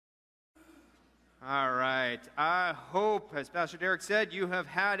All right. I hope, as Pastor Derek said, you have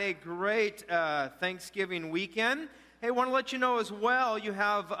had a great Thanksgiving weekend. Hey, I want to let you know as well, you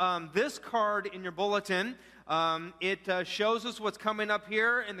have this card in your bulletin. It shows us what's coming up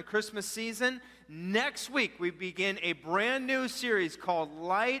here in the Christmas season. Next week, we begin a brand new series called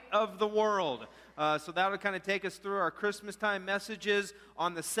Light of the World. So that'll kind of take us through our Christmas time messages.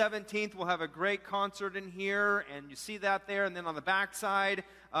 On the 17th, we'll have a great concert in here, and you see that there. And then on the back side,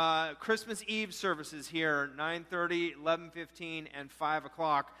 Christmas Eve services here, 9:30, 11:15, and 5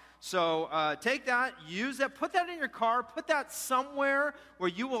 o'clock. So take that, use that, put that in your car, put that somewhere where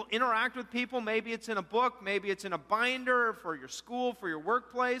you will interact with people. Maybe it's in a book, maybe it's in a binder for your school, for your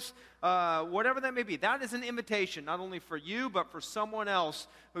workplace, whatever that may be. That is an invitation, not only for you, but for someone else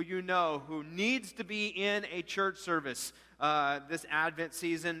who you know who needs to be in a church service this Advent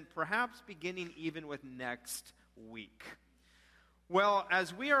season, perhaps beginning even with next week. Well,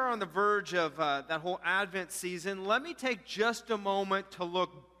 as we are on the verge of that whole Advent season, let me take just a moment to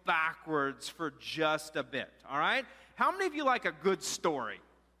look backwards for just a bit, all right? How many of you like a good story?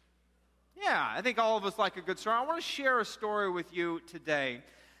 Yeah, I think all of us like a good story. I want to share a story with you today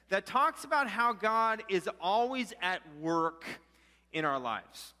that talks about how God is always at work in our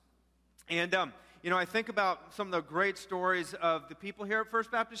lives. And, I think about some of the great stories of the people here at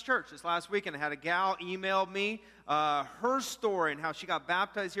First Baptist Church. This last weekend, I had a gal email me her story and how she got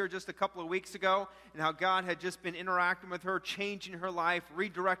baptized here just a couple of weeks ago and how God had just been interacting with her, changing her life,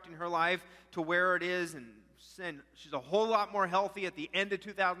 redirecting her life to where it is. And she's a whole lot more healthy at the end of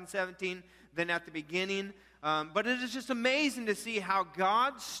 2017 than at the beginning. But it is just amazing to see how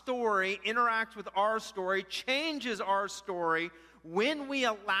God's story interacts with our story, changes our story, when we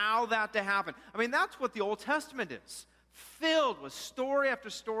allow that to happen. I mean, that's what the Old Testament is. Filled with story after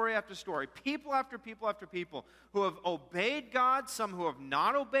story after story. People after people after people who have obeyed God, some who have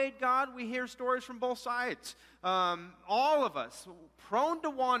not obeyed God. We hear stories from both sides. All of us, prone to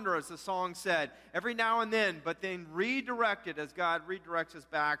wander, as the song said, every now and then, but then redirected as God redirects us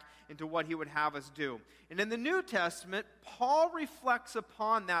back into what He would have us do. And in the New Testament, Paul reflects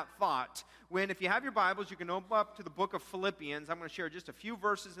upon that thought when, if you have your Bibles, you can open up to the book of Philippians. I'm going to share just a few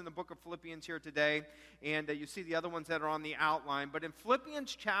verses in the book of Philippians here today, and you see the other ones that are on the outline. But in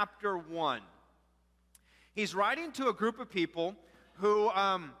Philippians chapter 1, he's writing to a group of people who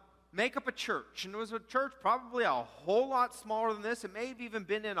make up a church. And it was a church probably a whole lot smaller than this. It may have even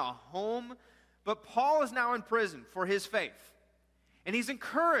been in a home. But Paul is now in prison for his faith. And he's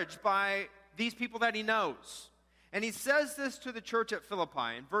encouraged by these people that he knows. And he says this to the church at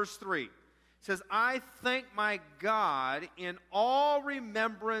Philippi in verse 3. He says, I thank my God in all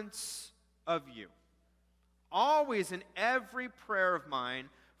remembrance of you, always in every prayer of mine,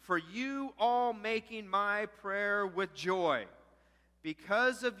 for you all making my prayer with joy,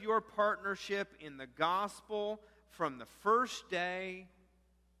 because of your partnership in the gospel from the first day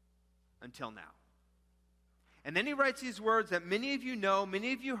until now. And then he writes these words that many of you know,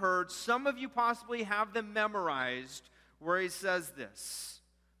 many of you heard, some of you possibly have them memorized, where he says this,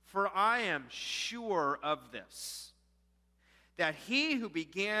 for I am sure of this, that he who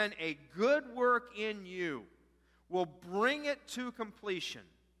began a good work in you will bring it to completion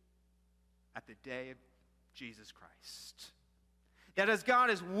at the day of Jesus Christ. That as God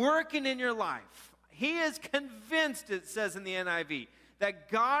is working in your life, he is convinced, it says in the NIV,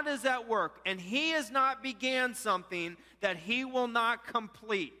 that God is at work and he has not began something that he will not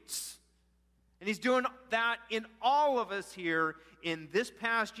complete. And he's doing that in all of us here in this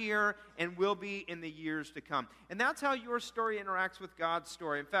past year and will be in the years to come. And that's how your story interacts with God's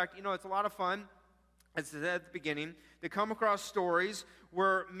story. In fact, it's a lot of fun, as I said at the beginning, to come across stories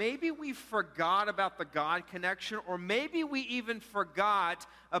where maybe we forgot about the God connection, or maybe we even forgot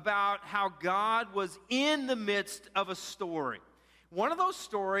about how God was in the midst of a story. One of those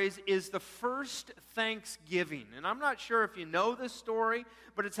stories is the first Thanksgiving. And I'm not sure if you know this story,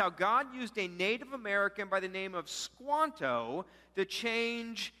 but it's how God used a Native American by the name of Squanto to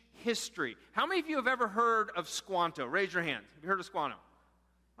change history. How many of you have ever heard of Squanto? Raise your hands. Have you heard of Squanto?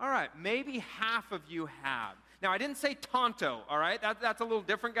 All right, maybe half of you have. Now, I didn't say Tonto, all right? That's a little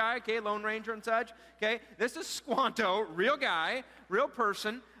different guy, okay? Lone Ranger and such, okay? This is Squanto, real guy, real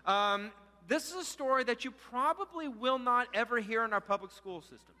person. This is a story that you probably will not ever hear in our public school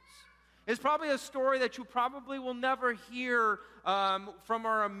systems. It's probably a story that you probably will never hear from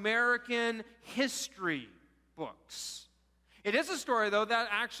our American history books. It is a story, though, that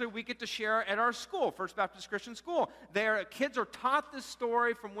actually we get to share at our school, First Baptist Christian School. Kids are taught this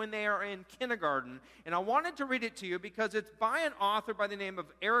story from when they are in kindergarten. And I wanted to read it to you because it's by an author by the name of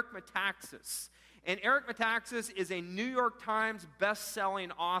Eric Metaxas. And Eric Metaxas is a New York Times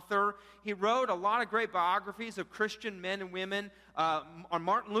best-selling author. He wrote a lot of great biographies of Christian men and women. On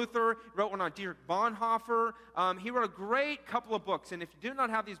Martin Luther, he wrote one on Dietrich Bonhoeffer. He wrote a great couple of books. And if you do not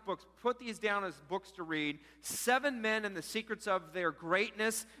have these books, put these down as books to read. 7 Men and the Secrets of Their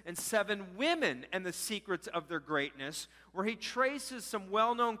Greatness, and 7 Women and the Secrets of Their Greatness, where he traces some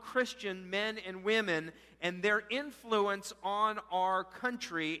well-known Christian men and women and their influence on our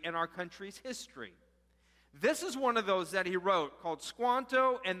country and our country's history. This is one of those that he wrote called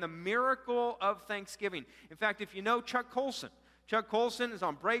Squanto and the Miracle of Thanksgiving. In fact, if you know Chuck Colson is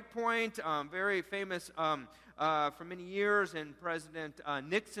on Breakpoint, very famous for many years in President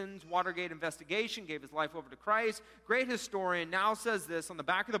Nixon's Watergate investigation, gave his life over to Christ. Great historian, now says this on the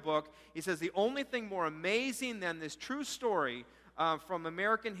back of the book. He says, the only thing more amazing than this true story from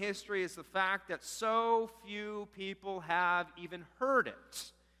American history is the fact that so few people have even heard it.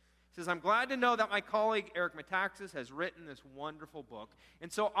 He says, I'm glad to know that my colleague Eric Metaxas has written this wonderful book.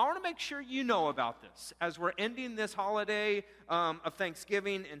 And so I want to make sure you know about this as we're ending this holiday of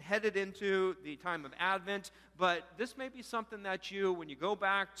Thanksgiving and headed into the time of Advent. But this may be something that you, when you go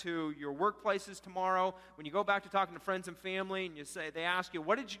back to your workplaces tomorrow, when you go back to talking to friends and family, and they ask you,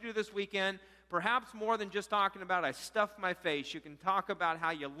 what did you do this weekend? Perhaps more than just talking about, I stuffed my face. You can talk about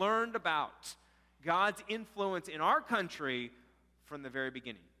how you learned about God's influence in our country from the very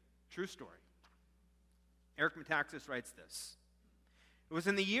beginning. True story. Eric Metaxas writes this. It was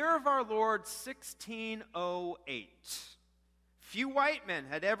in the year of our Lord 1608. Few white men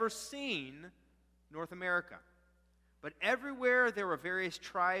had ever seen North America, but everywhere there were various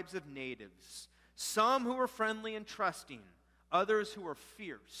tribes of natives, some who were friendly and trusting, others who were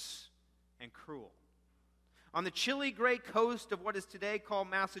fierce and cruel. On the chilly gray coast of what is today called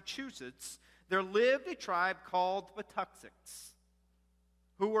Massachusetts, there lived a tribe called the Patuxets,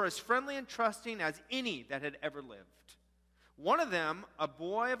 who were as friendly and trusting as any that had ever lived. One of them, a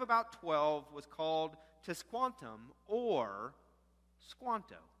boy of about 12, was called Tisquantum, or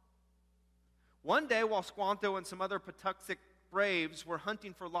Squanto. One day, while Squanto and some other Patuxet braves were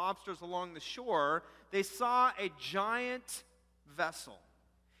hunting for lobsters along the shore, they saw a giant vessel.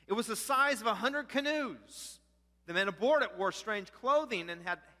 It was the size of 100 canoes. The men aboard it wore strange clothing and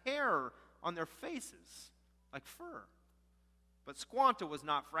had hair on their faces, like fur. But Squanto was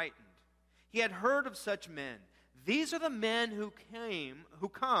not frightened. He had heard of such men. These are the men who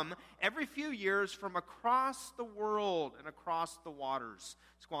come every few years from across the world and across the waters,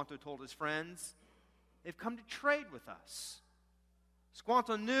 Squanto told his friends. They've come to trade with us.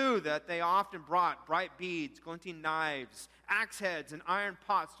 Squanto knew that they often brought bright beads, glinting knives, axe heads, and iron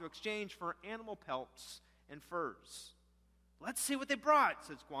pots to exchange for animal pelts and furs. Let's see what they brought,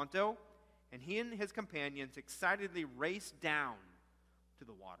 said Squanto. And he and his companions excitedly raced down to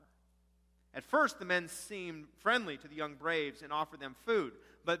the water. At first, the men seemed friendly to the young braves and offered them food.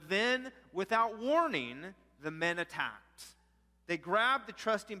 But then, without warning, the men attacked. They grabbed the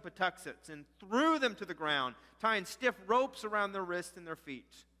trusting Patuxets and threw them to the ground, tying stiff ropes around their wrists and their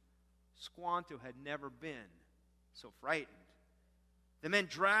feet. Squanto had never been so frightened. The men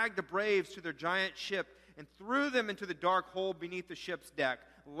dragged the braves to their giant ship and threw them into the dark hole beneath the ship's deck,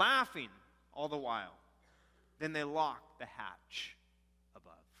 laughing all the while. Then they locked the hatch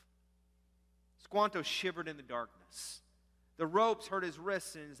above. Squanto shivered in the darkness. The ropes hurt his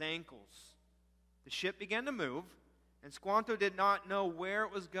wrists and his ankles. The ship began to move, and Squanto did not know where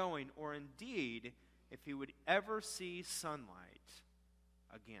it was going, or indeed if he would ever see sunlight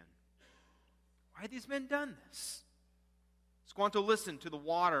again. Why had these men done this? Squanto listened to the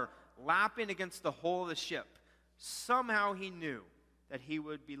water lapping against the hull of the ship. Somehow he knew that he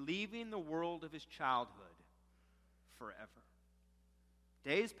would be leaving the world of his childhood forever.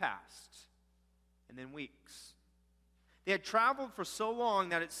 Days passed, and then weeks. They had traveled for so long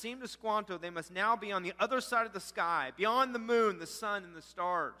that it seemed to Squanto they must now be on the other side of the sky, beyond the moon, the sun, and the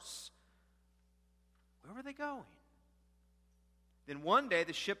stars. Where were they going? Then one day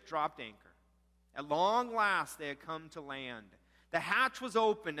the ship dropped anchor. At long last they had come to land. The hatch was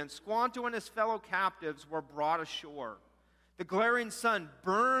opened, and Squanto and his fellow captives were brought ashore. The glaring sun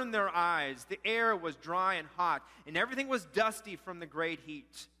burned their eyes. The air was dry and hot, and everything was dusty from the great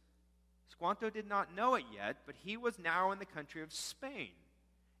heat. Squanto did not know it yet, but he was now in the country of Spain,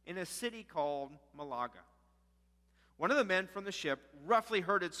 in a city called Malaga. One of the men from the ship roughly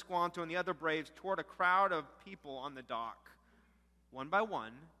herded Squanto and the other braves toward a crowd of people on the dock. One by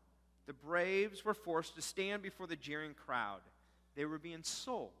one, the braves were forced to stand before the jeering crowd. They were being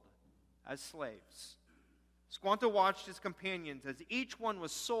sold as slaves. Squanto watched his companions as each one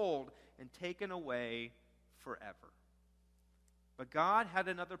was sold and taken away forever. But God had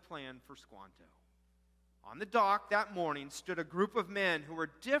another plan for Squanto. On the dock that morning stood a group of men who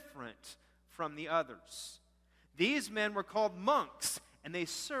were different from the others. These men were called monks, and they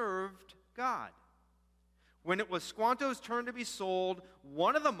served God. When it was Squanto's turn to be sold,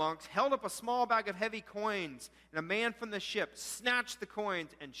 one of the monks held up a small bag of heavy coins, and a man from the ship snatched the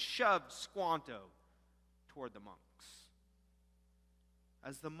coins and shoved Squanto toward the monks.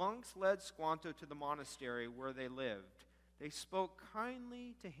 As the monks led Squanto to the monastery where they lived, they spoke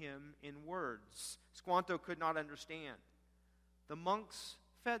kindly to him in words Squanto could not understand. The monks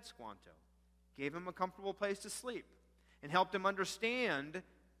fed Squanto, gave him a comfortable place to sleep, and helped him understand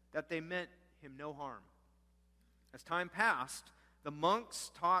that they meant him no harm. As time passed, the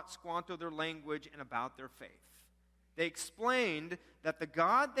monks taught Squanto their language and about their faith. They explained that the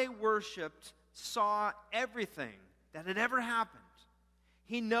God they worshipped saw everything that had ever happened.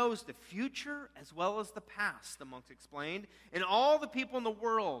 He knows the future as well as the past, the monks explained, and all the people in the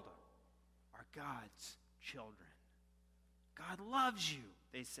world are God's children. God loves you,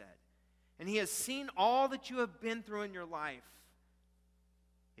 they said, and He has seen all that you have been through in your life.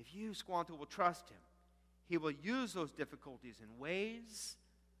 If you, Squanto, will trust Him, He will use those difficulties in ways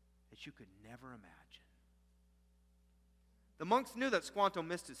that you could never imagine. The monks knew that Squanto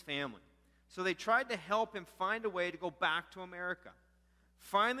missed his family, so they tried to help him find a way to go back to America.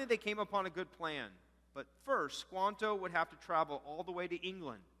 Finally, they came upon a good plan. But first, Squanto would have to travel all the way to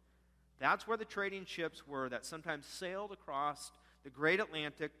England. That's where the trading ships were that sometimes sailed across the great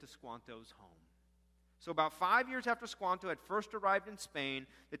Atlantic to Squanto's home. So about 5 years after Squanto had first arrived in Spain,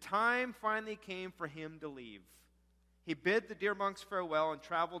 the time finally came for him to leave. He bid the dear monks farewell and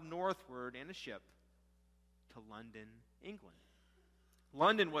traveled northward in a ship to London, England.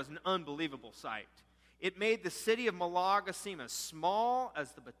 London was an unbelievable sight. It made the city of Malaga seem as small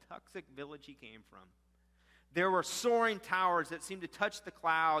as the Patuxent village he came from. There were soaring towers that seemed to touch the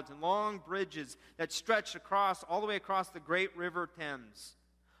clouds and long bridges that stretched all the way across the great river Thames.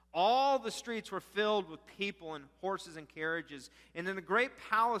 All the streets were filled with people and horses and carriages, and in a great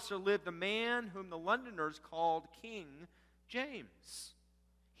palace there lived a man whom the Londoners called King James.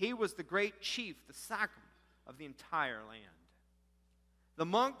 He was the great chief, the sachem of the entire land. The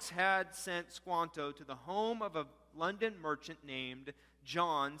monks had sent Squanto to the home of a London merchant named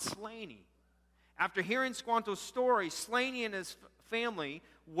John Slaney. After hearing Squanto's story, Slaney and his family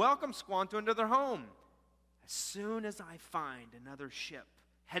welcomed Squanto into their home. As soon as I find another ship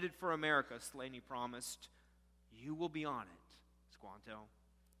headed for America, Slaney promised, you will be on it, Squanto.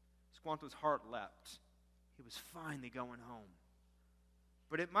 Squanto's heart leapt. He was finally going home.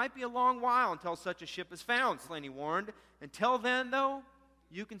 But it might be a long while until such a ship is found, Slaney warned. Until then, though,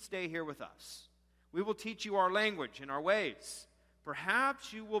 you can stay here with us. We will teach you our language and our ways.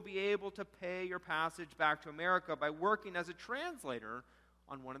 Perhaps you will be able to pay your passage back to America by working as a translator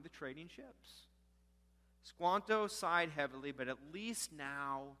on one of the trading ships. Squanto sighed heavily, but at least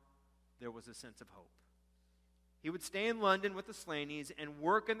now there was a sense of hope. He would stay in London with the Slaneys and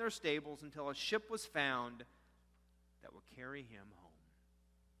work in their stables until a ship was found that would carry him home.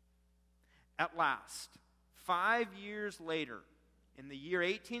 At last, 5 years later, in the year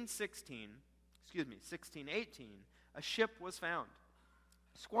 1618, a ship was found.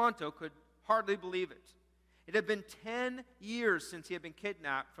 Squanto could hardly believe it. It had been 10 years since he had been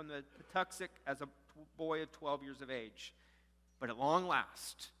kidnapped from the Patuxent as a boy of 12 years of age. But at long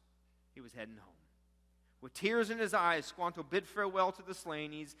last, he was heading home. With tears in his eyes, Squanto bid farewell to the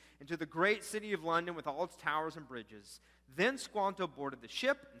Slaneys and to the great city of London with all its towers and bridges. Then Squanto boarded the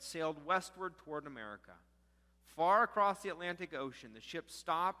ship and sailed westward toward America. Far across the Atlantic Ocean, the ship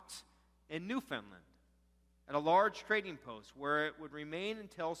stopped in Newfoundland at a large trading post where it would remain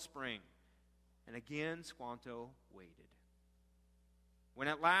until spring. And again, Squanto waited. When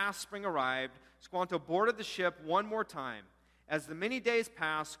at last spring arrived, Squanto boarded the ship one more time. As the many days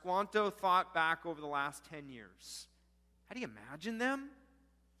passed, Squanto thought back over the last 10 years. Had he imagined them?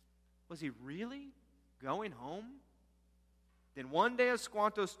 Was he really going home? Then one day as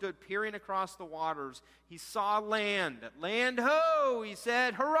Squanto stood peering across the waters, he saw land. Land ho, he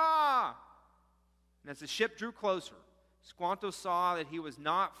said, hurrah! And as the ship drew closer, Squanto saw that he was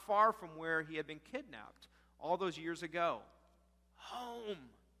not far from where he had been kidnapped all those years ago. Home,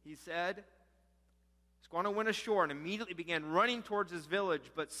 he said. Squanto went ashore and immediately began running towards his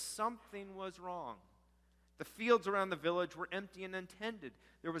village, but something was wrong. The fields around the village were empty and untended.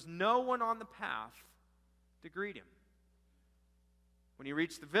 There was no one on the path to greet him. When he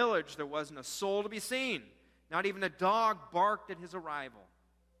reached the village, there wasn't a soul to be seen. Not even a dog barked at his arrival.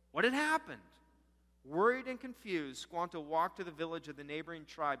 What had happened? Worried and confused, Squanto walked to the village of the neighboring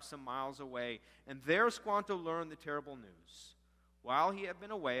tribe some miles away, and there Squanto learned the terrible news. While he had been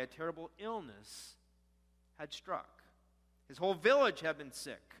away, a terrible illness had struck. His whole village had been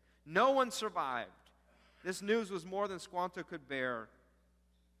sick. No one survived. This news was more than Squanto could bear.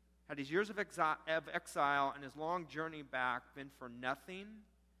 Had his years of exile and his long journey back been for nothing?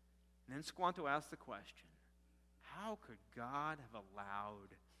 And then Squanto asked the question, how could God have allowed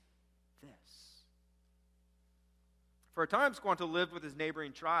this? For a time, Squanto lived with his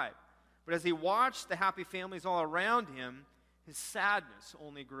neighboring tribe. But as he watched the happy families all around him, his sadness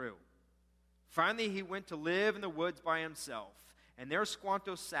only grew. Finally, he went to live in the woods by himself. And there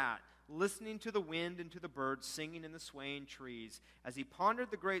Squanto sat, listening to the wind and to the birds singing in the swaying trees. As he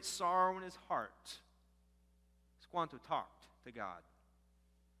pondered the great sorrow in his heart, Squanto talked to God.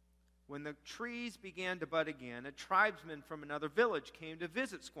 When the trees began to bud again, a tribesman from another village came to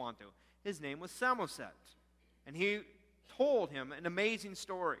visit Squanto. His name was Samoset, and he told him an amazing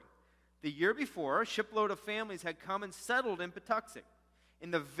story. The year before, a shipload of families had come and settled in Patuxent,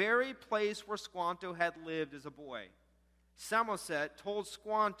 in the very place where Squanto had lived as a boy. Samoset told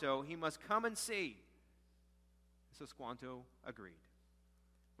Squanto he must come and see. So Squanto agreed.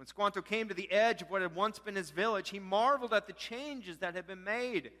 When Squanto came to the edge of what had once been his village, he marveled at the changes that had been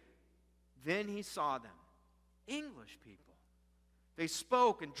made. Then he saw them, English people. They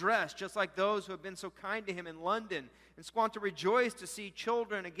spoke and dressed just like those who had been so kind to him in London. And Squanto rejoiced to see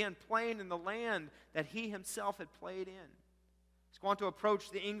children again playing in the land that he himself had played in. Squanto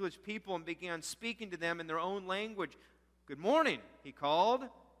approached the English people and began speaking to them in their own language. "Good morning," he called.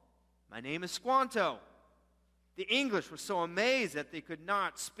 "My name is Squanto." The English were so amazed that they could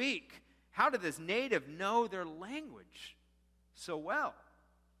not speak. How did this native know their language so well?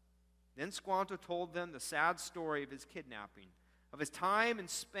 Then Squanto told them the sad story of his kidnapping, of his time in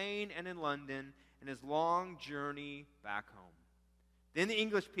Spain and in London, and his long journey back home. Then the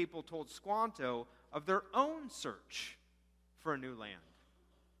English people told Squanto of their own search for a new land.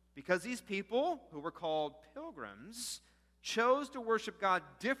 Because these people, who were called pilgrims, chose to worship God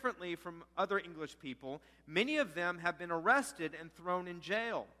differently from other English people, many of them have been arrested and thrown in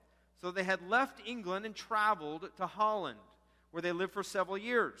jail. So they had left England and traveled to Holland, where they lived for several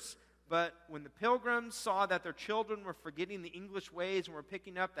years. But when the pilgrims saw that their children were forgetting the English ways and were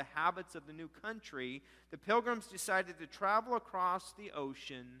picking up the habits of the new country, the pilgrims decided to travel across the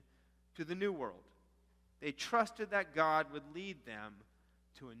ocean to the New World. They trusted that God would lead them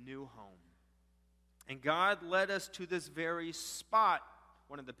to a new home. And God led us to this very spot,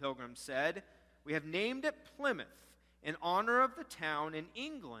 one of the pilgrims said. "We have named it Plymouth in honor of the town in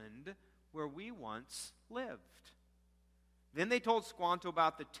England where we once lived." Then they told Squanto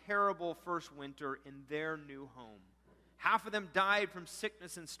about the terrible first winter in their new home. Half of them died from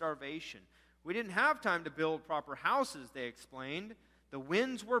sickness and starvation. "We didn't have time to build proper houses," they explained. "The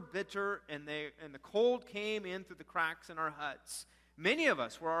winds were bitter, and the cold came in through the cracks in our huts. Many of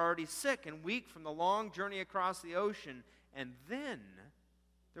us were already sick and weak from the long journey across the ocean, and then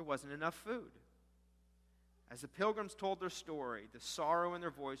there wasn't enough food." As the pilgrims told their story, the sorrow in their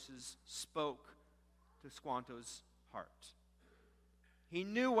voices spoke to Squanto's heart. He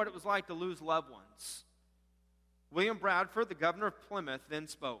knew what it was like to lose loved ones. William Bradford, the governor of Plymouth, then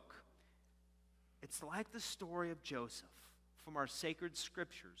spoke. "It's like the story of Joseph from our sacred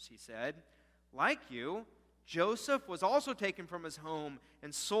scriptures," he said. "Like you, Joseph was also taken from his home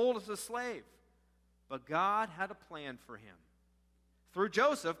and sold as a slave. But God had a plan for him. Through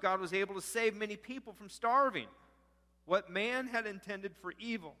Joseph, God was able to save many people from starving. What man had intended for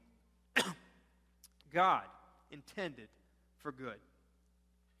evil, God intended for good."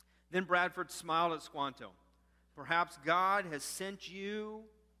 Then Bradford smiled at Squanto. "Perhaps God has sent you,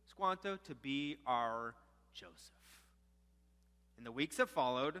 Squanto, to be our Joseph." In the weeks that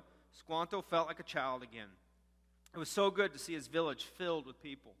followed, Squanto felt like a child again. It was so good to see his village filled with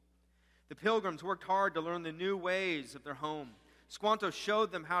people. The pilgrims worked hard to learn the new ways of their home. Squanto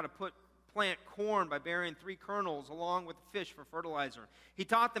showed them how to plant corn by burying 3 kernels along with fish for fertilizer. He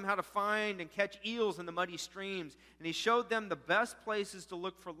taught them how to find and catch eels in the muddy streams, and he showed them the best places to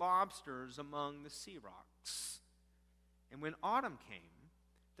look for lobsters among the sea rocks. And when autumn came,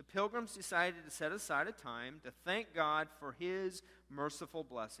 the pilgrims decided to set aside a time to thank God for his merciful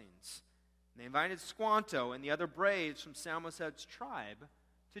blessings. They invited Squanto and the other braves from Samoset's tribe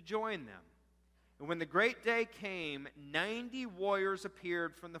to join them. And when the great day came, 90 warriors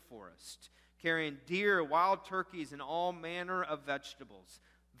appeared from the forest, carrying deer, wild turkeys, and all manner of vegetables.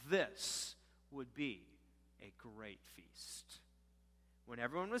 This would be a great feast. When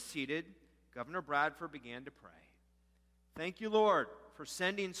everyone was seated, Governor Bradford began to pray. "Thank you, Lord, for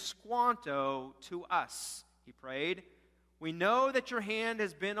sending Squanto to us," he prayed. "We know that your hand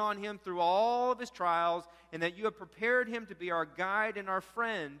has been on him through all of his trials, and that you have prepared him to be our guide and our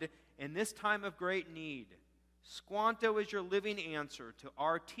friend in this time of great need. Squanto is your living answer to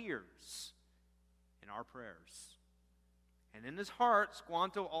our tears and our prayers. And in his heart,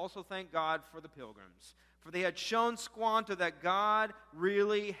 Squanto also thanked God for the pilgrims, for they had shown Squanto that God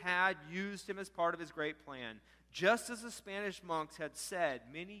really had used him as part of his great plan, just as the Spanish monks had said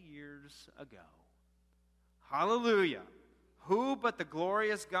many years ago. Hallelujah! Who but the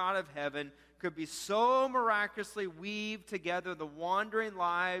glorious God of heaven could be so miraculously weave together the wandering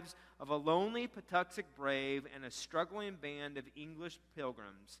lives of a lonely Patuxent brave and a struggling band of English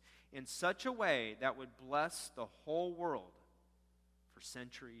pilgrims in such a way that would bless the whole world for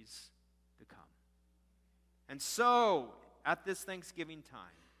centuries to come. And so, at this Thanksgiving time,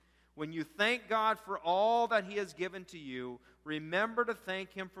 when you thank God for all that he has given to you, remember to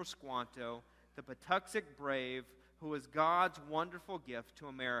thank him for Squanto, the Patuxent brave, who was God's wonderful gift to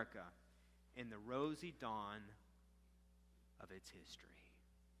America in the rosy dawn of its history.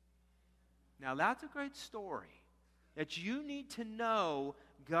 Now that's a great story that you need to know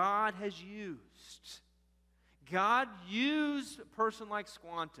God has used. God used a person like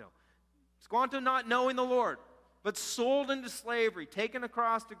Squanto. Squanto not knowing the Lord, but sold into slavery, taken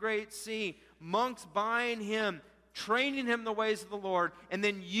across the great sea, monks buying him, training him in the ways of the Lord, and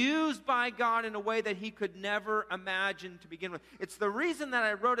then used by God in a way that he could never imagine to begin with. It's the reason that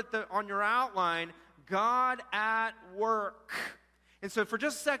I wrote it on your outline, God at work. And so for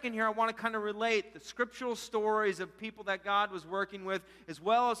just a second here, I want to kind of relate the scriptural stories of people that God was working with, as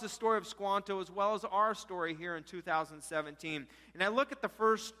well as the story of Squanto, as well as our story here in 2017. And I look at the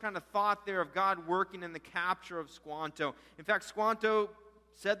first kind of thought there of God working in the capture of Squanto. In fact, Squanto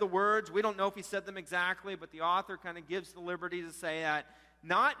said the words. We don't know if he said them exactly, but the author kind of gives the liberty to say that,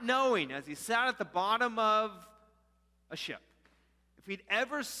 not knowing, as he sat at the bottom of a ship, if he'd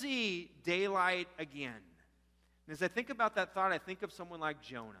ever see daylight again. And as I think about that thought, I think of someone like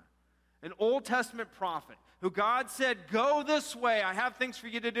Jonah, an Old Testament prophet, who God said, go this way, I have things for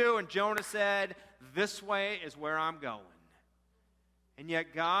you to do. And Jonah said, this way is where I'm going. And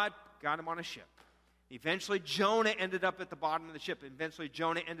yet God got him on a ship. Eventually, Jonah ended up at the bottom of the ship. Eventually,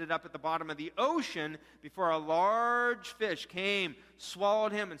 Jonah ended up at the bottom of the ocean before a large fish came,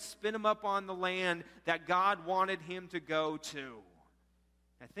 swallowed him, and spit him up on the land that God wanted him to go to.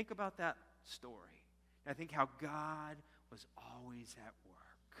 I think about that story. I think how God was always at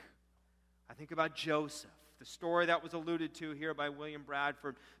work. I think about Joseph, the story that was alluded to here by William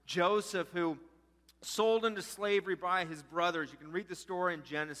Bradford. Joseph, who sold into slavery by his brothers. You can read the story in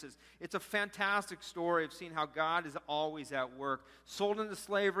Genesis. It's a fantastic story of seeing how God is always at work. Sold into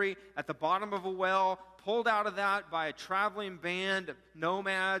slavery at the bottom of a well, pulled out of that by a traveling band of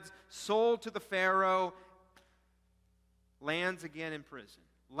nomads, sold to the Pharaoh, lands again in prison,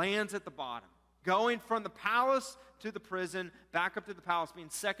 lands at the bottom, going from the palace to the prison, back up to the palace, being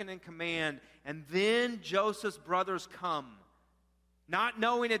second in command. And then Joseph's brothers come, not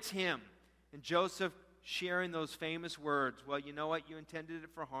knowing it's him. And Joseph sharing those famous words, well, you know what? You intended it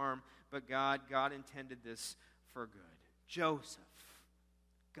for harm, but God intended this for good. Joseph,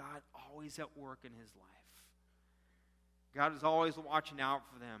 God always at work in his life. God is always watching out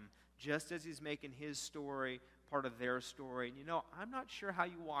for them, just as he's making his story part of their story. And you know, I'm not sure how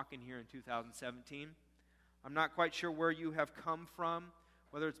you walk in here in 2017. I'm not quite sure where you have come from,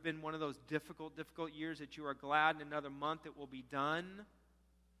 whether it's been one of those difficult years that you are glad in another month it will be done.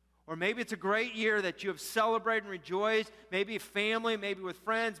 Or maybe it's a great year that you have celebrated and rejoiced, maybe family, maybe with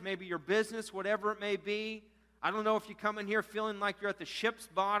friends, maybe your business, whatever it may be. I don't know if you come in here feeling like you're at the ship's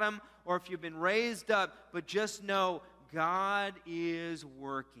bottom or if you've been raised up, but just know God is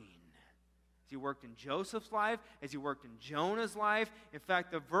working. As he worked in Joseph's life, as he worked in Jonah's life. In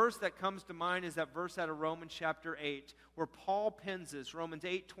fact, the verse that comes to mind is that verse out of Romans chapter 8, where Paul pens this, Romans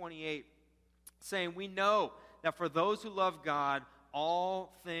 8:28, saying, we know that for those who love God,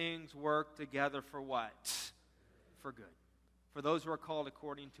 all things work together for what? For good. For those who are called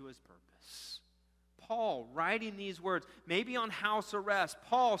according to his purpose. Paul writing these words, maybe on house arrest.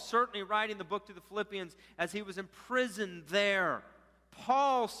 Paul certainly writing the book to the Philippians as he was imprisoned there.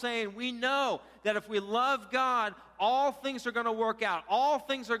 Paul saying, we know that if we love God, all things are going to work out. All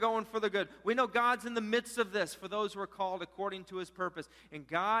things are going for the good. We know God's in the midst of this for those who are called according to his purpose. And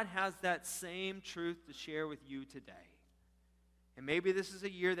God has that same truth to share with you today. And maybe this is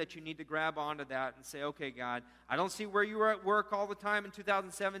a year that you need to grab onto that and say, okay, God, I don't see where you were at work all the time in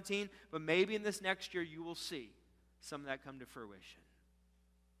 2017, but maybe in this next year you will see some of that come to fruition.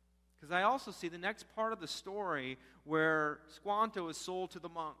 Because I also see the next part of the story where Squanto is sold to the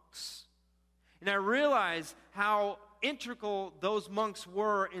monks. And I realize how integral those monks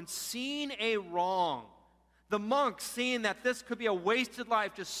were in seeing a wrong The monks seeing that this could be a wasted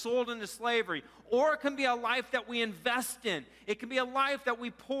life just sold into slavery, or it can be a life that we invest in. It can be a life that we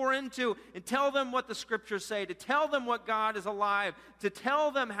pour into and tell them what the scriptures say, to tell them what God is alive, to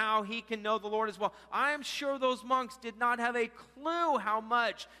tell them how he can know the Lord as well. I am sure those monks did not have a clue how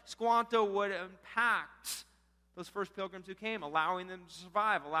much Squanto would impact those first pilgrims who came, allowing them to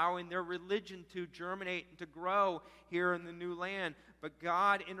survive, allowing their religion to germinate and to grow here in the new land. But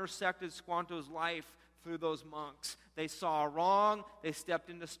God intersected Squanto's life through those monks. They saw wrong, they stepped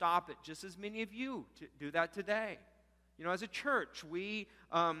in to stop it, just as many of you do that today. You know, as a church, we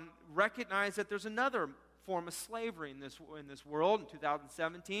recognize that there's another form of slavery in this world. In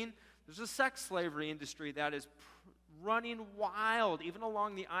 2017, there's a sex slavery industry that is running wild, even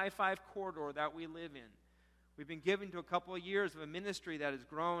along the I-5 corridor that we live in. We've been given to a couple of years of a ministry that has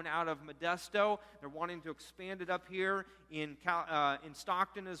grown out of Modesto. They're wanting to expand it up here in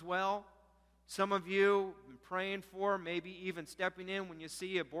Stockton as well. Some of you have been praying for, maybe even stepping in when you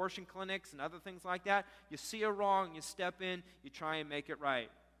see abortion clinics and other things like that. You see a wrong, you step in, you try and make it right.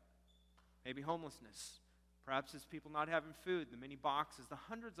 Maybe homelessness. Perhaps it's people not having food, the many boxes, the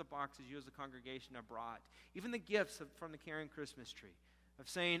hundreds of boxes you as a congregation have brought. Even the gifts from the Caring Christmas Tree, of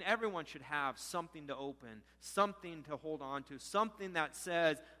saying everyone should have something to open, something to hold on to, something that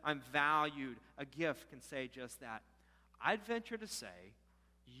says, I'm valued. A gift can say just that. I'd venture to say,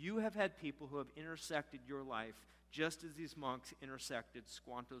 you have had people who have intersected your life just as these monks intersected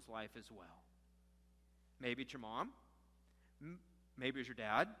Squanto's life as well. Maybe it's your mom. Maybe it was your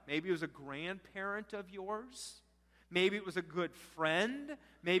dad. Maybe it was a grandparent of yours. Maybe it was a good friend.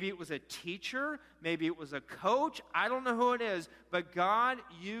 Maybe it was a teacher. Maybe it was a coach. I don't know who it is, but God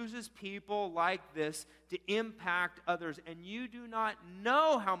uses people like this to impact others, and you do not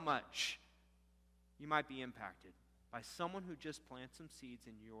know how much you might be impacted by someone who just plants some seeds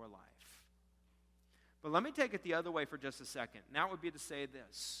in your life. But let me take it the other way for just a second. And that would be to say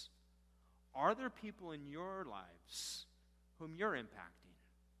this. Are there people in your lives whom you're impacting?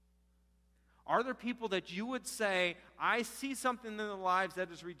 Are there people that you would say, I see something in their lives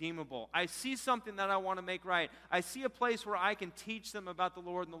that is redeemable. I see something that I want to make right. I see a place where I can teach them about the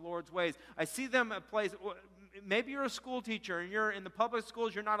Lord and the Lord's ways. I see them a place, maybe you're a school teacher and you're in the public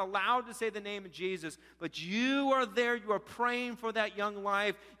schools, you're not allowed to say the name of Jesus, but you are there, you are praying for that young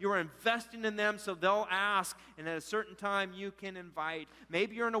life, you are investing in them so they'll ask, and at a certain time you can invite.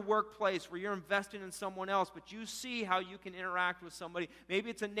 Maybe you're in a workplace where you're investing in someone else, but you see how you can interact with somebody. Maybe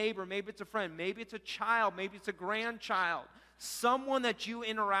it's a neighbor, maybe it's a friend, maybe it's a child, maybe it's a grandchild, someone that you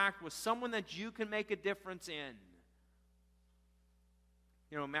interact with, someone that you can make a difference in.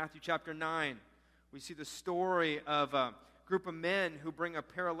 You know, Matthew chapter 9, we see the story of a group of men who bring a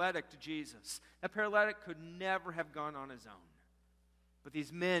paralytic to Jesus. That paralytic could never have gone on his own. But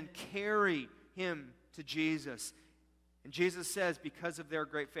these men carry him to Jesus. And Jesus says, because of their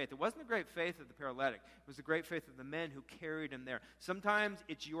great faith. It wasn't the great faith of the paralytic. It was the great faith of the men who carried him there. Sometimes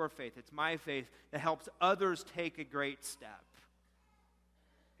it's your faith, it's my faith that helps others take a great step.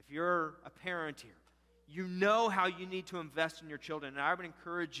 If you're a parent here, you know how you need to invest in your children. And I would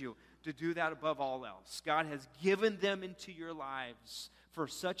encourage you to do that above all else. God has given them into your lives for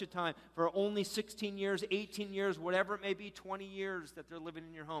such a time, for only 16 years, 18 years, whatever it may be, 20 years that they're living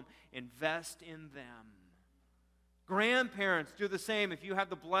in your home. Invest in them. Grandparents, do the same. If you have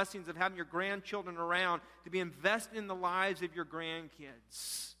the blessings of having your grandchildren around, to be invested in the lives of your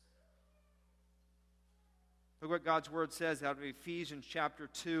grandkids. Look what God's word says out of Ephesians chapter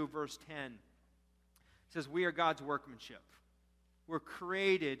 2, verse 10. It says, we are God's workmanship. We're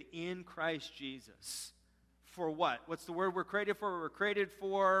created in Christ Jesus. For what? What's the word we're created for? We're created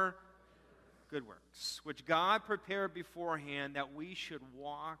for good works, which God prepared beforehand that we should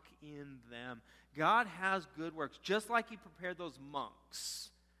walk in them. God has good works, just like he prepared those monks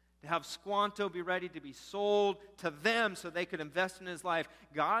to have Squanto be ready to be sold to them so they could invest in his life.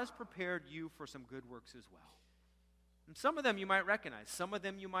 God has prepared you for some good works as well. And some of them you might recognize, some of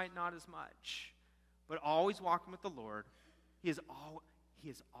them you might not as much. But always walking with the Lord, He is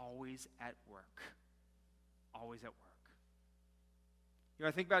always at work. Always at work. You know,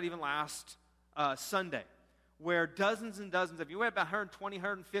 I think about even last Sunday, where dozens and dozens of you, we had about 120,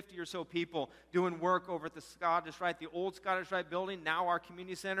 150 or so people doing work over at the Scottish Rite, the old Scottish Rite building, now our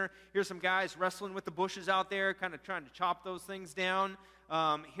community center. Here's some guys wrestling with the bushes out there, kind of trying to chop those things down.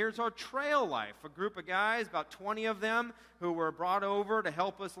 Here's our trail life, a group of guys, about 20 of them, who were brought over to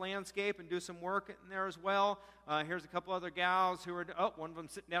help us landscape and do some work in there as well. Here's a couple other gals who are, one of them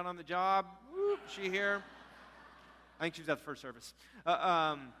sitting down on the job. Whoop, she here. I think she was at the first service.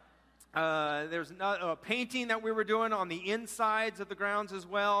 There's a painting that we were doing on the insides of the grounds as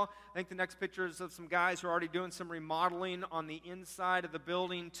well. I think the next picture is of some guys who are already doing some remodeling on the inside of the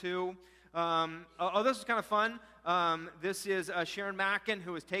building too. This is kind of fun. This is Sharon Mackin,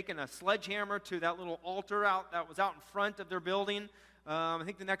 who has taken a sledgehammer to that little altar that was out in front of their building. I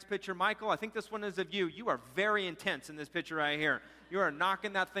think the next picture, Michael, I think this one is of you. You are very intense in this picture right here. You are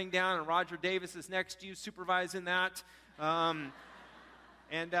knocking that thing down, and Roger Davis is next to you supervising that. And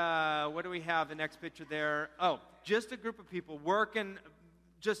what do we have, the next picture there? Oh, just a group of people working,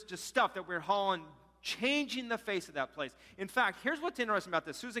 just stuff that we're hauling, changing the face of that place. In fact, here's what's interesting about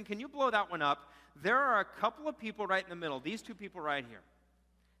this. Susan, can you blow that one up? There are a couple of people right in the middle, these two people right here.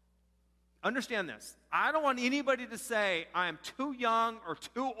 Understand this. I don't want anybody to say I am too young or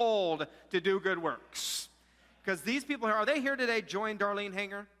too old to do good works. Because these people here, are they here today? Joy and Darlene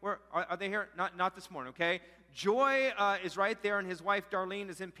Hanger? Are they here? Not this morning, okay? Joy is right there, and his wife Darlene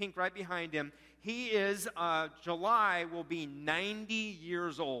is in pink right behind him. He is, July, will be 90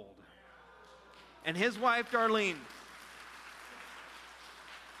 years old. And his wife Darlene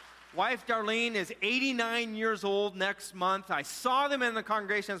is 89 years old next month. I saw them in the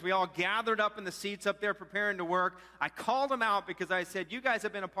congregation as we all gathered up in the seats up there preparing to work. I called them out because I said, you guys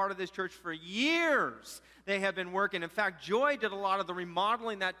have been a part of this church for years. They have been working. In fact, Joy did a lot of the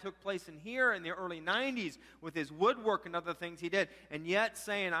remodeling that took place in here in the early 90s with his woodwork and other things he did. And yet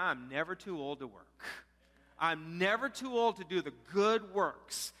saying, I'm never too old to work. I'm never too old to do the good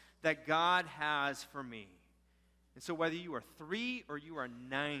works that God has for me. And so whether you are 3 or you are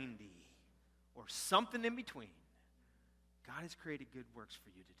 90 or something in between, God has created good works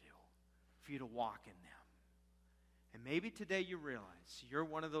for you to do, for you to walk in them. And maybe today you realize you're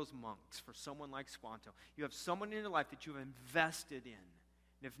one of those monks for someone like Squanto. You have someone in your life that you've invested in.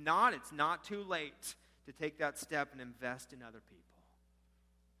 And if not, it's not too late to take that step and invest in other people.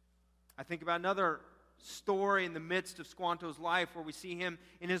 I think about another story in the midst of Squanto's life where we see him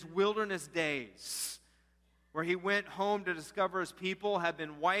in his wilderness days, where he went home to discover his people had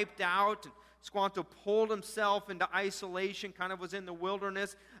been wiped out. And Squanto pulled himself into isolation, kind of was in the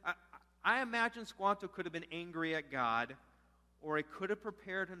wilderness. I imagine Squanto could have been angry at God, or he could have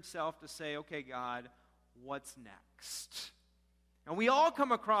prepared himself to say, okay, God, what's next? And we all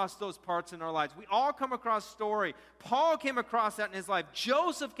come across those parts in our lives. We all come across story. Paul came across that in his life.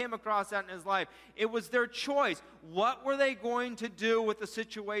 Joseph came across that in his life. It was their choice. What were they going to do with the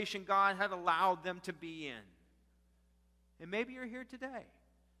situation God had allowed them to be in? And maybe you're here today.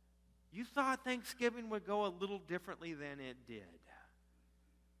 You thought Thanksgiving would go a little differently than it did.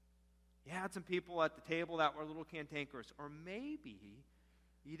 You had some people at the table that were a little cantankerous. Or maybe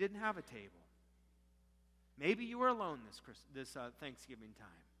you didn't have a table. Maybe you were alone this Thanksgiving time.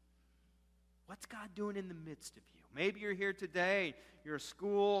 What's God doing in the midst of you? Maybe you're here today, you're at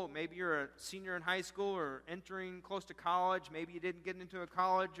school, maybe you're a senior in high school or entering close to college. Maybe you didn't get into a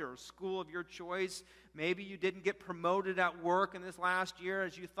college or a school of your choice. Maybe you didn't get promoted at work in this last year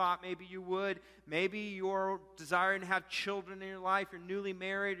as you thought maybe you would. Maybe you're desiring to have children in your life. You're newly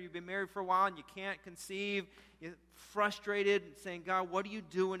married or you've been married for a while and you can't conceive. You're frustrated and saying, God, what are you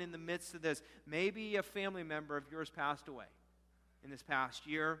doing in the midst of this? Maybe a family member of yours passed away in this past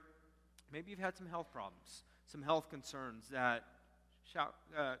year. Maybe you've had some health problems, some health concerns that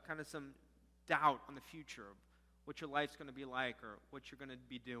kind of some doubt on the future of what your life's going to be like or what you're going to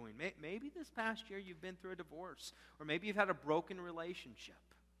be doing. Maybe this past year you've been through a divorce, or maybe you've had a broken relationship.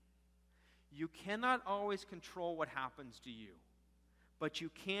 You cannot always control what happens to you, but you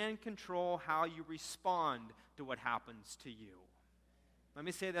can control how you respond to what happens to you. Let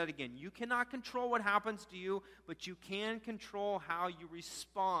me say that again. You cannot control what happens to you, but you can control how you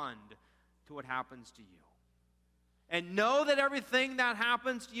respond to what happens to you. And know that everything that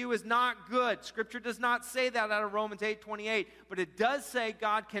happens to you is not good. Scripture does not say that out of Romans 8:28, but it does say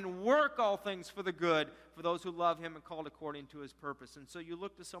God can work all things for the good for those who love him and called according to his purpose. And so you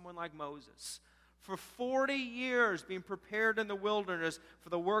look to someone like Moses, for 40 years being prepared in the wilderness for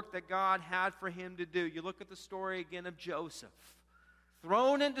the work that God had for him to do. You look at the story again of Joseph,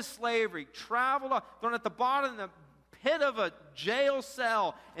 thrown into slavery, thrown at the bottom of the pit of a jail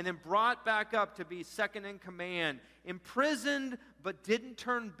cell, and then brought back up to be second in command, imprisoned but didn't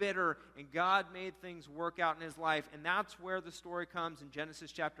turn bitter, and God made things work out in his life. And that's where the story comes in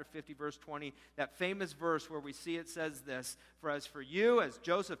Genesis chapter 50, verse 20, that famous verse where we see it says this, for as for you, as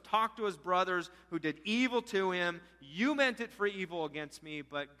Joseph talked to his brothers who did evil to him, you meant it for evil against me,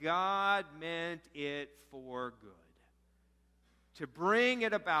 but God meant it for good. to bring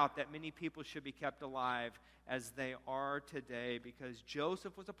it about that many people should be kept alive as they are today, because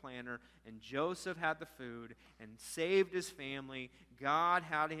Joseph was a planner, and Joseph had the food and saved his family. God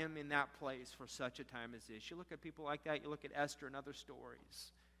had him in that place for such a time as this. You look at people like that, you look at Esther and other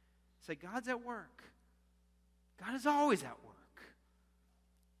stories. Say, God's at work. God is always at work.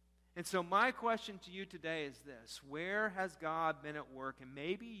 And so my question to you today is this: where has God been at work? And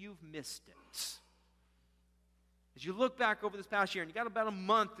maybe you've missed it. As you look back over this past year, and you got about a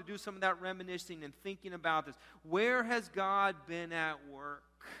month to do some of that reminiscing and thinking about this, where has God been at work?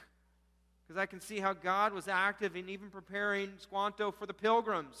 Because I can see how God was active in even preparing Squanto for the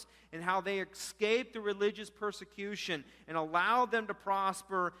pilgrims, and how they escaped the religious persecution and allowed them to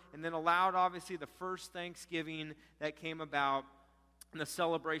prosper, and then allowed, obviously, the first Thanksgiving that came about and the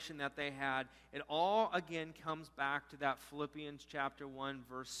celebration that they had. It all, again, comes back to that Philippians chapter 1,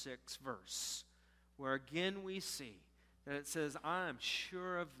 verse 6 verse, where again we see that it says, I am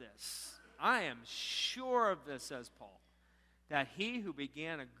sure of this. I am sure of this, says Paul, that he who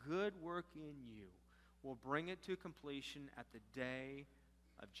began a good work in you will bring it to completion at the day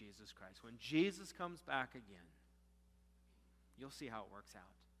of Jesus Christ. When Jesus comes back again, you'll see how it works out.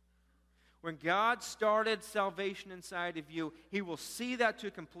 When God started salvation inside of you, he will see that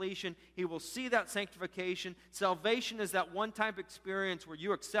to completion. He will see that sanctification. Salvation is that one-time experience where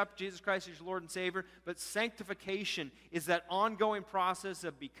you accept Jesus Christ as your Lord and Savior, but sanctification is that ongoing process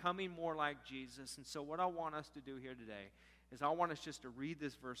of becoming more like Jesus. And so what I want us to do here today is I want us just to read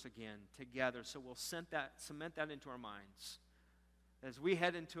this verse again together, so we'll cement that into our minds. As we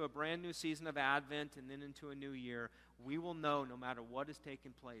head into a brand new season of Advent and then into a new year, we will know, no matter what is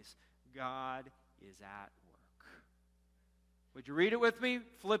taking place, God is at work. Would you read it with me?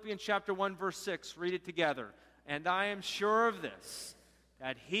 Philippians chapter 1, verse 6. Read it together. And I am sure of this,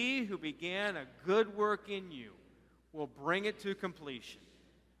 that he who began a good work in you will bring it to completion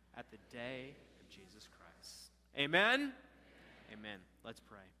at the day of Jesus Christ. Amen? Amen. Let's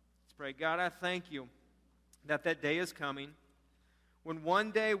pray. Let's pray. God, I thank you that that day is coming when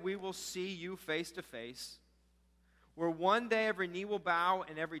one day we will see you face to face, where one day every knee will bow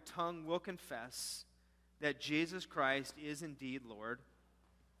and every tongue will confess that Jesus Christ is indeed Lord.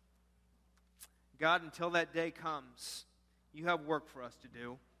 God, until that day comes, you have work for us to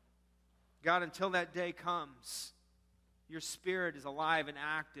do. God, until that day comes, your Spirit is alive and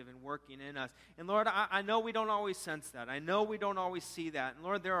active and working in us. And Lord, I know we don't always sense that. I know we don't always see that. And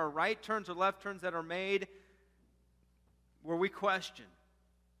Lord, there are right turns or left turns that are made where we question,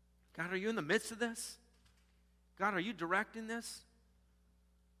 God, are you in the midst of this? God, are you directing this?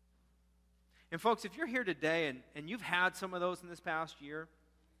 And folks, if you're here today and you've had some of those in this past year,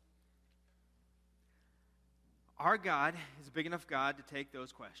 our God is a big enough God to take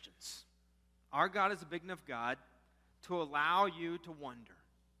those questions. Our God is a big enough God to allow you to wonder.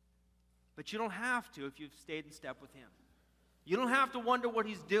 But you don't have to if you've stayed in step with him. You don't have to wonder what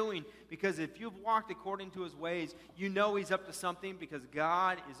he's doing, because if you've walked according to his ways, you know he's up to something, because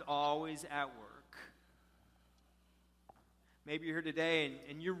God is always at work. Maybe you're here today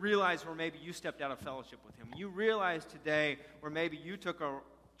and you realize where maybe you stepped out of fellowship with him. You realize today where maybe you took a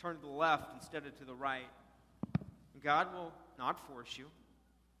turn to the left instead of to the right. And God will not force you,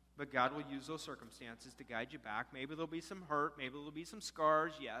 but God will use those circumstances to guide you back. Maybe there'll be some hurt. Maybe there'll be some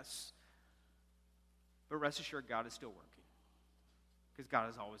scars, yes. But rest assured, God is still working, because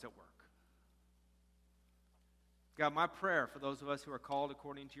God is always at work. God, my prayer for those of us who are called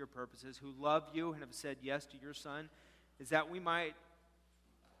according to your purposes, who love you and have said yes to your Son, is that we might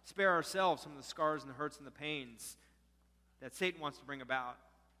spare ourselves some of the scars and the hurts and the pains that Satan wants to bring about,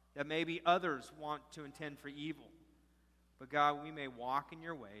 that maybe others want to intend for evil. But God, we may walk in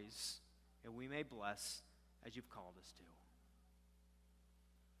your ways, and we may bless as you've called us to.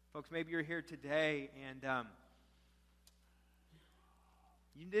 Folks, maybe you're here today and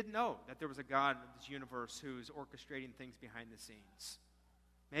you didn't know that there was a God in this universe who's orchestrating things behind the scenes.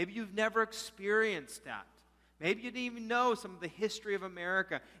 Maybe you've never experienced that. Maybe you didn't even know some of the history of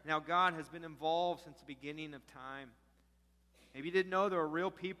America and how God has been involved since the beginning of time. Maybe you didn't know there were real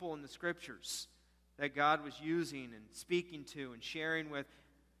people in the Scriptures that God was using and speaking to and sharing with.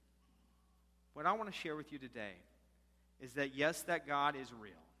 What I want to share with you today is that yes, that God is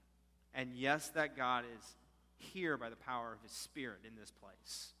real. And yes, that God is here by the power of his Spirit in this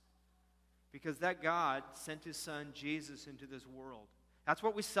place. Because that God sent his Son Jesus into this world. That's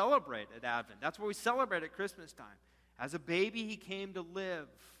what we celebrate at Advent. That's what we celebrate at Christmas time. As a baby, he came to live.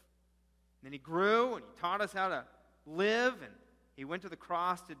 And then he grew and he taught us how to live, and he went to the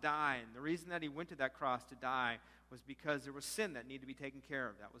cross to die. And the reason that he went to that cross to die was because there was sin that needed to be taken care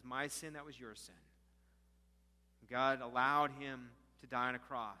of. That was my sin, that was your sin. God allowed him to die on a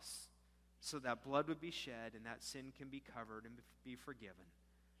cross so that blood would be shed and that sin can be covered and be forgiven.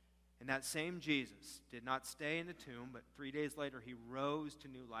 And that same Jesus did not stay in the tomb, but 3 days later he rose to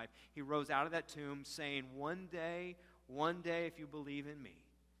new life. He rose out of that tomb saying, one day, if you believe in me,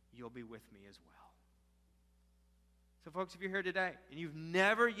 you'll be with me as well. So folks, if you're here today and you've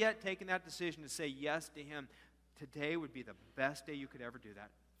never yet taken that decision to say yes to him, today would be the best day you could ever do that.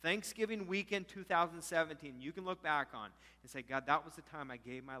 Thanksgiving weekend 2017, you can look back on and say, God, that was the time I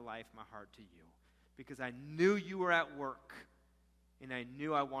gave my life, my heart to you, because I knew you were at work, and I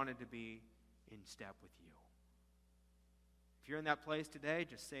knew I wanted to be in step with you. If you're in that place today,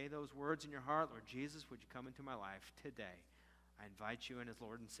 just say those words in your heart, Lord Jesus, would you come into my life today? I invite you in as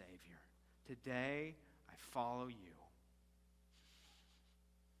Lord and Savior. Today, I follow you.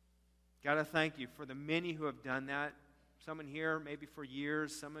 God, I thank you for the many who have done that. Some in here maybe for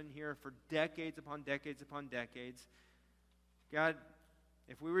years, some in here for decades upon decades upon decades. God,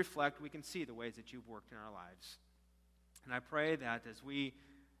 if we reflect, we can see the ways that you've worked in our lives. And I pray that as we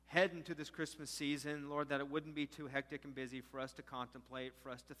head into this Christmas season, Lord, that it wouldn't be too hectic and busy for us to contemplate, for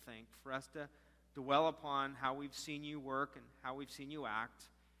us to think, for us to dwell upon how we've seen you work and how we've seen you act,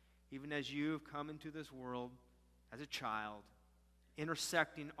 even as you've come into this world as a child,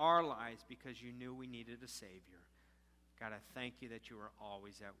 intersecting our lives because you knew we needed a Savior. God, I thank you that you are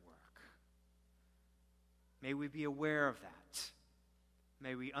always at work. May we be aware of that.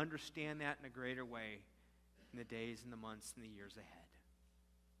 May we understand that in a greater way in the days and the months and the years ahead.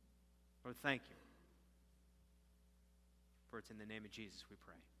 Lord, thank you. For it's in the name of Jesus we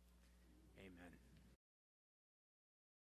pray. Amen.